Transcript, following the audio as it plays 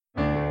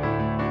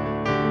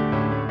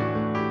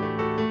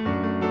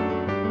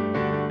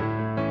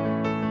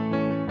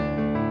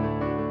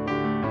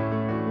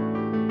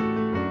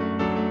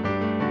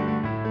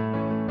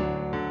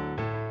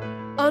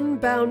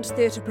Unbound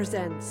Theatre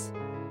presents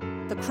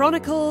The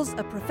Chronicles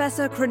of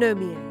Professor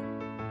Chronomier,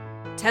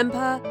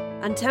 Temper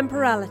and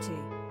Temporality,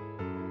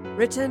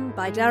 written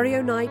by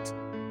Dario Knight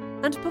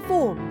and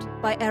performed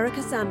by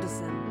Erica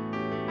Sanderson.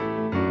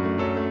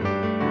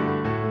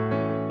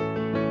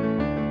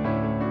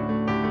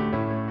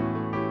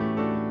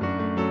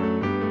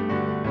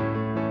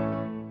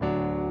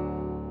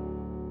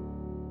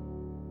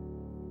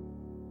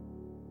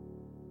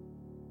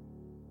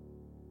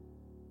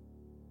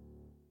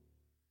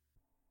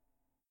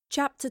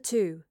 Chapter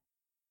 2.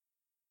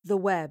 The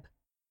Web.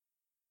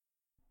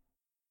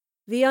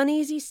 The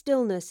uneasy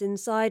stillness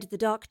inside the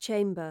dark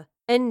chamber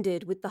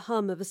ended with the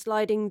hum of a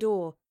sliding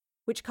door,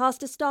 which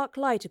cast a stark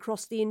light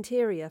across the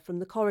interior from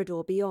the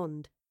corridor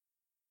beyond.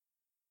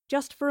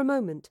 Just for a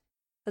moment,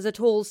 as a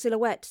tall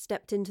silhouette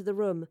stepped into the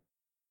room,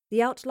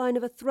 the outline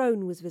of a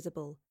throne was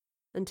visible,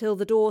 until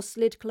the door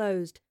slid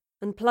closed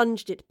and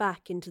plunged it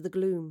back into the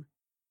gloom.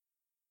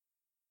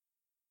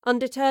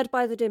 Undeterred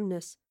by the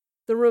dimness,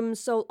 the room's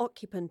sole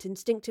occupant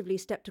instinctively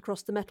stepped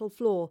across the metal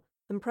floor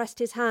and pressed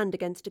his hand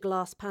against a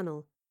glass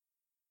panel.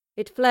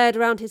 It flared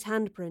around his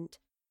handprint.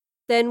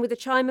 Then, with a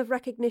chime of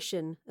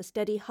recognition, a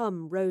steady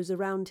hum rose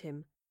around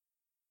him.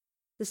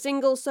 The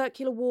single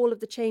circular wall of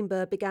the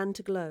chamber began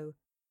to glow.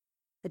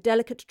 A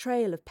delicate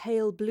trail of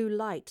pale blue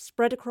light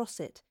spread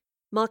across it,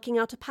 marking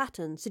out a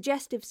pattern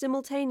suggestive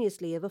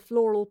simultaneously of a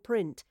floral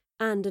print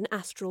and an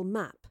astral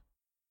map.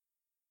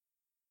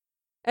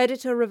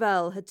 Editor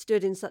Ravel had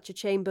stood in such a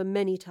chamber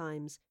many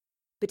times,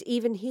 but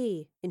even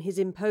he, in his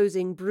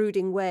imposing,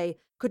 brooding way,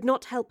 could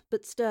not help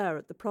but stir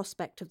at the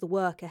prospect of the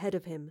work ahead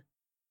of him.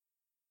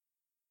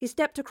 He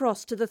stepped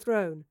across to the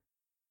throne,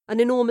 an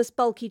enormous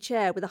bulky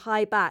chair with a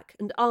high back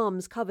and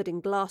arms covered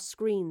in glass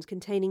screens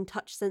containing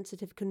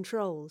touch-sensitive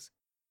controls.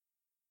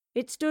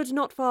 It stood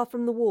not far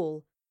from the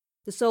wall,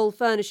 the sole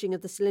furnishing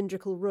of the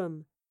cylindrical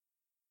room.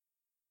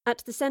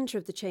 At the centre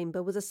of the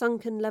chamber was a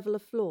sunken level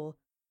of floor,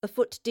 a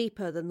foot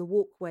deeper than the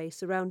walkway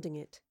surrounding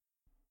it.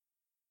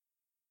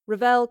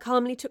 Ravel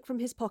calmly took from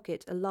his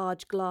pocket a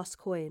large glass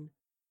coin.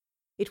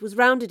 It was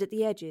rounded at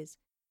the edges,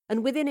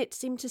 and within it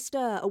seemed to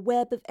stir a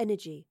web of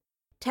energy,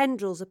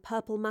 tendrils of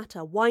purple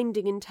matter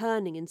winding and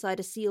turning inside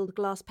a sealed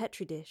glass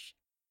petri dish.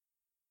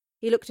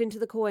 He looked into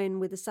the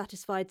coin with a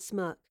satisfied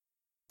smirk,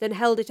 then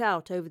held it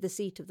out over the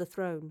seat of the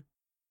throne.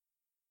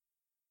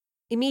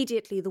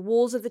 Immediately the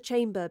walls of the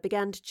chamber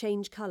began to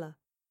change colour,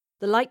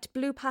 the light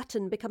blue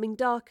pattern becoming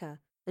darker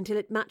until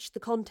it matched the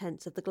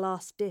contents of the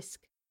glass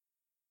disc.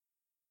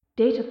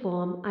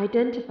 "Dataform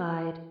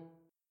identified,"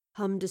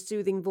 hummed a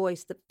soothing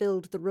voice that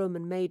filled the room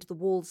and made the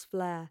walls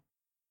flare.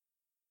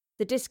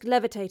 The disc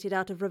levitated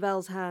out of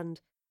Ravel's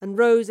hand and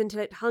rose until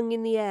it hung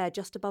in the air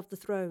just above the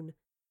throne,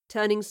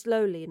 turning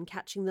slowly and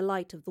catching the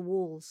light of the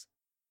walls.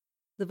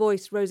 The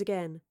voice rose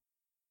again.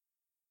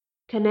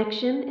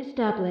 "Connection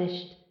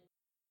established."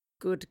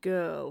 "Good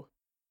girl,"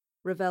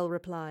 Ravel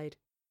replied.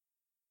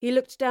 He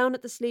looked down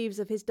at the sleeves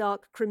of his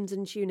dark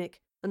crimson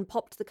tunic and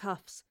popped the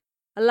cuffs,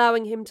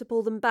 allowing him to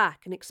pull them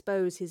back and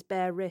expose his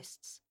bare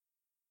wrists.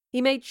 He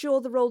made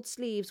sure the rolled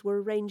sleeves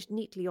were arranged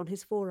neatly on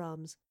his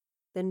forearms,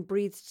 then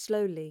breathed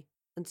slowly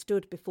and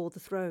stood before the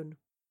throne.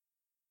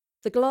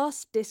 The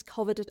glass disc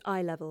hovered at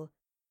eye level.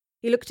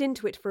 He looked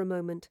into it for a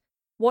moment,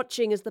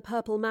 watching as the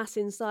purple mass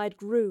inside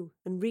grew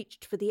and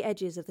reached for the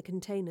edges of the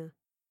container.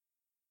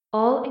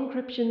 "All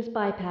encryptions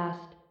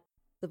bypassed,"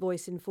 the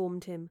voice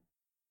informed him.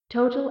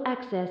 "Total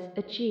access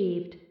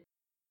achieved."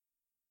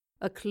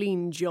 "A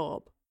clean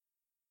job.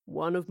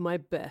 One of my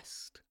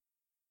best,"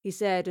 he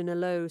said in a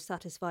low,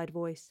 satisfied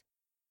voice.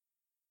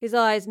 His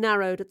eyes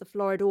narrowed at the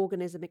florid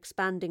organism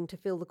expanding to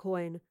fill the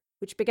coin,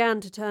 which began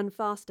to turn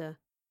faster.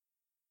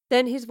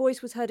 Then his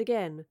voice was heard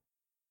again,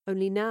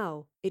 only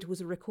now it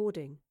was a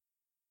recording.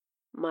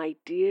 "My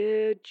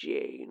dear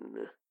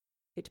Jane,"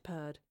 it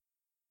purred.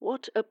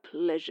 "what a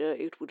pleasure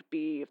it would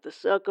be if the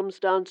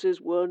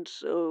circumstances weren't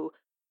so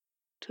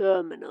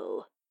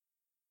terminal."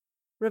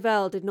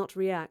 Ravel did not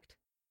react.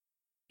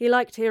 He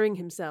liked hearing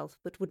himself,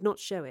 but would not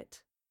show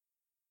it.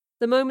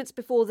 The moments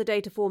before the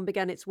dataform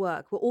began its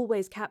work were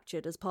always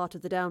captured as part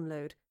of the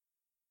download.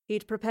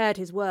 He'd prepared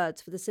his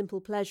words for the simple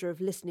pleasure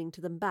of listening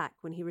to them back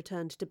when he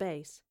returned to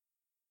base.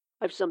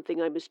 "I've something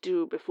I must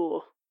do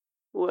before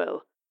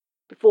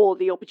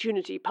the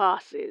opportunity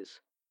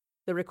passes,"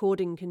 the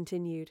recording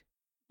continued.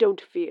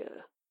 "Don't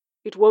fear.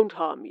 It won't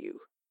harm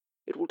you.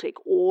 It will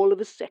take all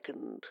of a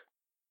second."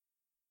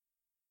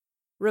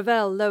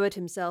 Ravel lowered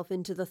himself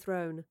into the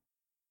throne.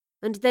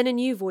 And then a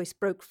new voice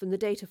broke from the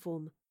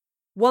dataform,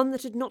 one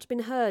that had not been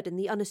heard in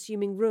the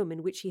unassuming room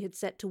in which he had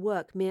set to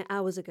work mere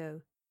hours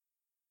ago.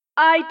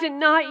 "I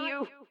deny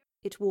you,"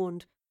 it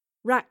warned,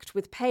 racked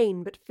with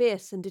pain but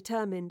fierce and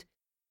determined.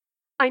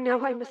 "I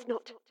know I must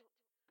not,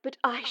 but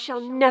I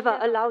shall never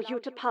allow you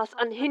to pass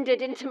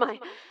unhindered into my...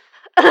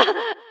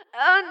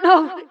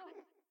 No.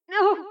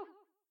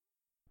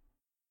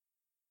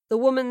 The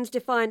woman's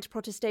defiant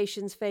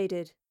protestations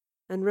faded,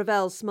 and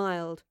Ravel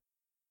smiled.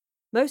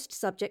 Most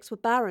subjects were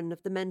barren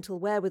of the mental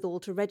wherewithal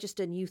to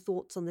register new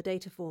thoughts on the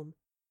dataform.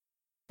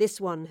 This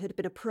one had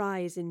been a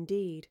prize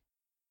indeed.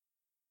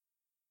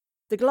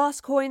 The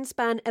glass coin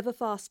span ever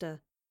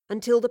faster,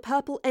 until the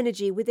purple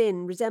energy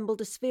within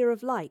resembled a sphere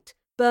of light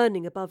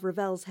burning above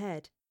Ravel's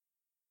head.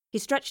 He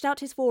stretched out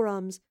his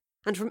forearms,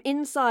 and from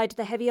inside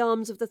the heavy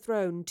arms of the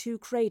throne 2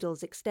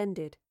 cradles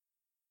extended.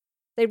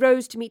 They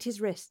rose to meet his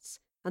wrists,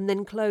 and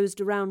then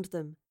closed around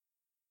them.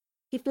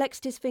 He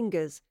flexed his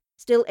fingers,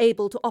 still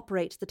able to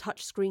operate the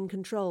touchscreen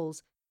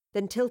controls,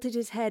 then tilted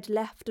his head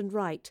left and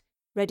right,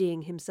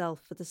 readying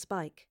himself for the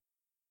spike.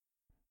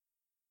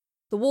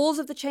 The walls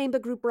of the chamber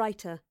grew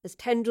brighter as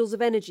tendrils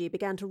of energy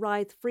began to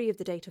writhe free of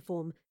the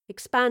dataform,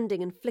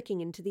 expanding and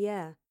flicking into the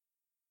air.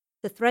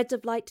 The threads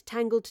of light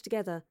tangled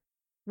together,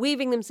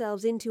 weaving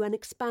themselves into an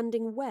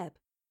expanding web.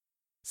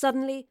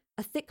 Suddenly,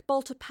 a thick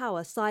bolt of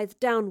power scythed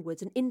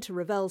downwards and into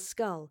Ravel's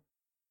skull.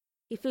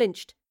 He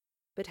flinched,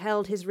 but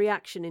held his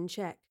reaction in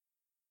check.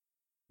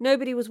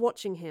 Nobody was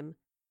watching him,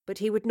 but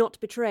he would not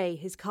betray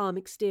his calm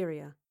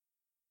exterior.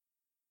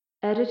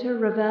 Editor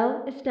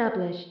Ravel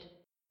established.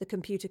 The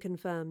computer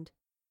confirmed.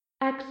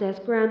 Access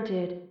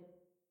granted.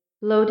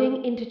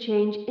 Loading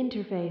interchange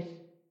interface.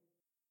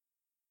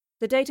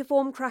 The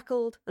dataform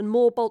crackled and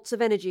more bolts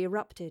of energy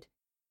erupted,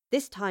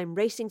 this time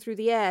racing through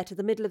the air to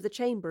the middle of the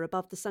chamber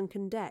above the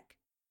sunken deck.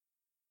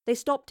 They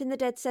stopped in the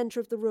dead centre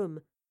of the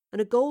room,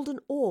 and a golden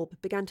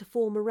orb began to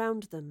form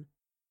around them.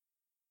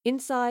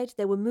 Inside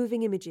there were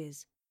moving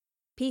images,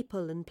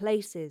 people and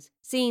places,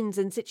 scenes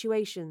and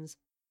situations.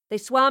 They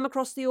swam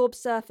across the orb's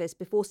surface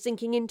before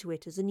sinking into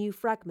it as a new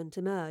fragment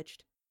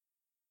emerged.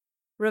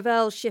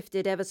 Ravel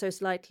shifted ever so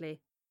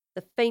slightly,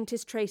 the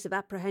faintest trace of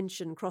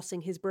apprehension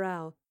crossing his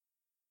brow.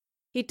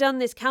 He'd done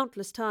this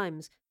countless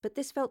times, but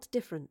this felt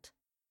different,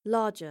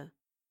 larger,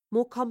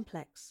 more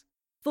complex,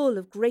 full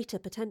of greater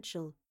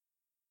potential.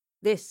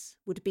 This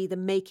would be the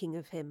making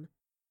of him.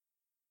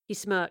 He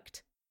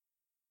smirked.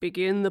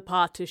 "Begin the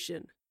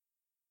partition,"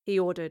 he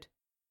ordered.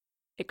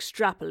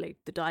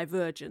 "Extrapolate the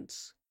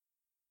divergence."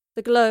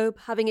 The globe,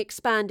 having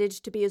expanded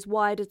to be as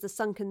wide as the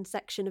sunken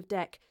section of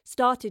deck,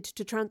 started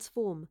to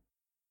transform.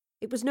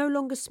 It was no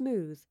longer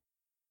smooth.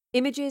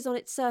 Images on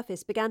its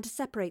surface began to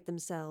separate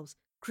themselves,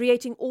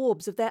 creating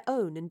orbs of their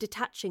own and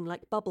detaching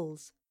like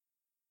bubbles.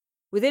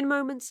 Within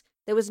moments,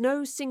 there was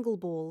no single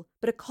ball,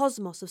 but a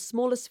cosmos of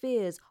smaller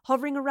spheres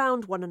hovering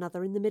around one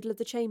another in the middle of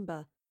the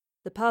chamber,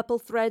 the purple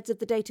threads of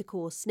the data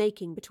core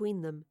snaking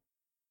between them.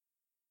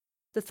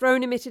 The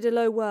throne emitted a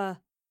low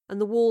whir,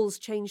 and the walls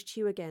changed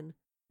hue again,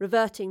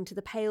 reverting to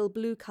the pale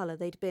blue colour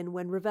they'd been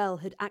when Ravel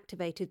had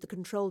activated the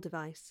control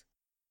device.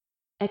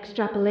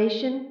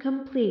 Extrapolation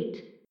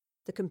complete,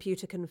 the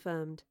computer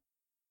confirmed.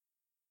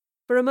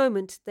 For a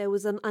moment there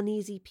was an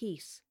uneasy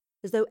peace,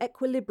 as though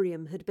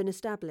equilibrium had been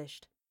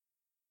established.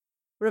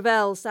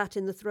 Ravel sat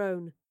in the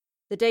throne,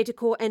 the data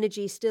core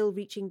energy still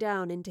reaching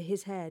down into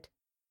his head.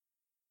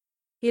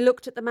 He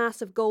looked at the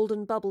mass of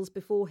golden bubbles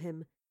before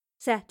him,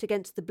 set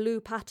against the blue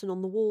pattern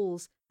on the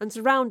walls and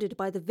surrounded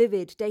by the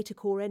vivid data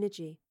core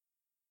energy.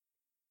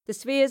 The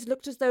spheres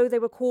looked as though they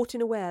were caught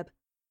in a web,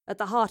 at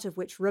the heart of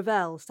which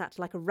Ravel sat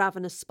like a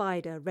ravenous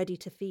spider ready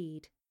to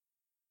feed.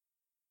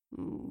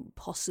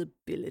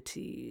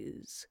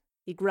 Possibilities,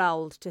 he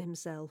growled to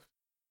himself.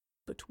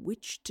 But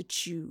which to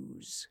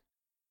choose?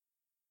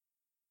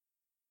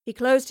 He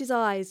closed his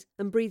eyes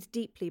and breathed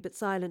deeply but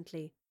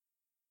silently.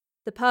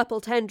 The purple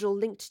tendril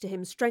linked to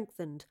him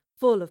strengthened,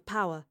 full of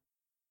power.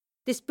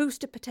 This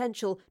boost of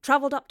potential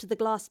travelled up to the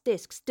glass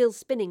disc still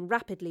spinning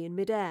rapidly in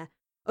midair,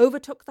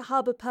 overtook the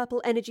hub of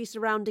purple energy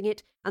surrounding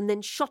it, and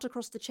then shot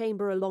across the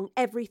chamber along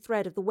every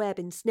thread of the web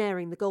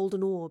ensnaring the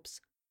golden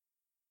orbs.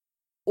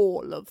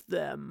 All of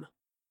them,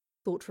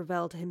 thought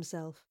Ravel to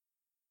himself.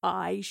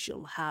 I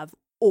shall have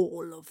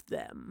all of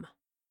them.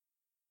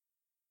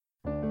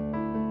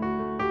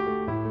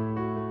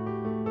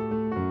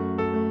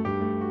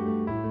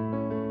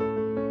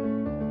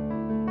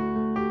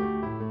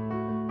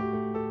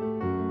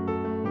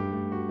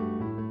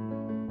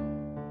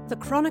 The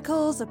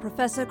Chronicles of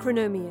Professor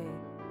Chronomier,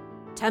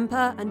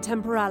 Temper and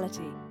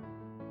Temporality,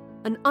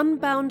 an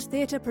Unbound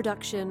theatre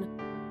production,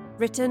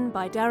 written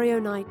by Dario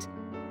Knight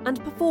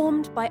and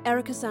performed by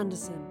Erica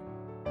Sanderson,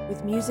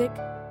 with music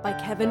by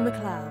Kevin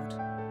MacLeod.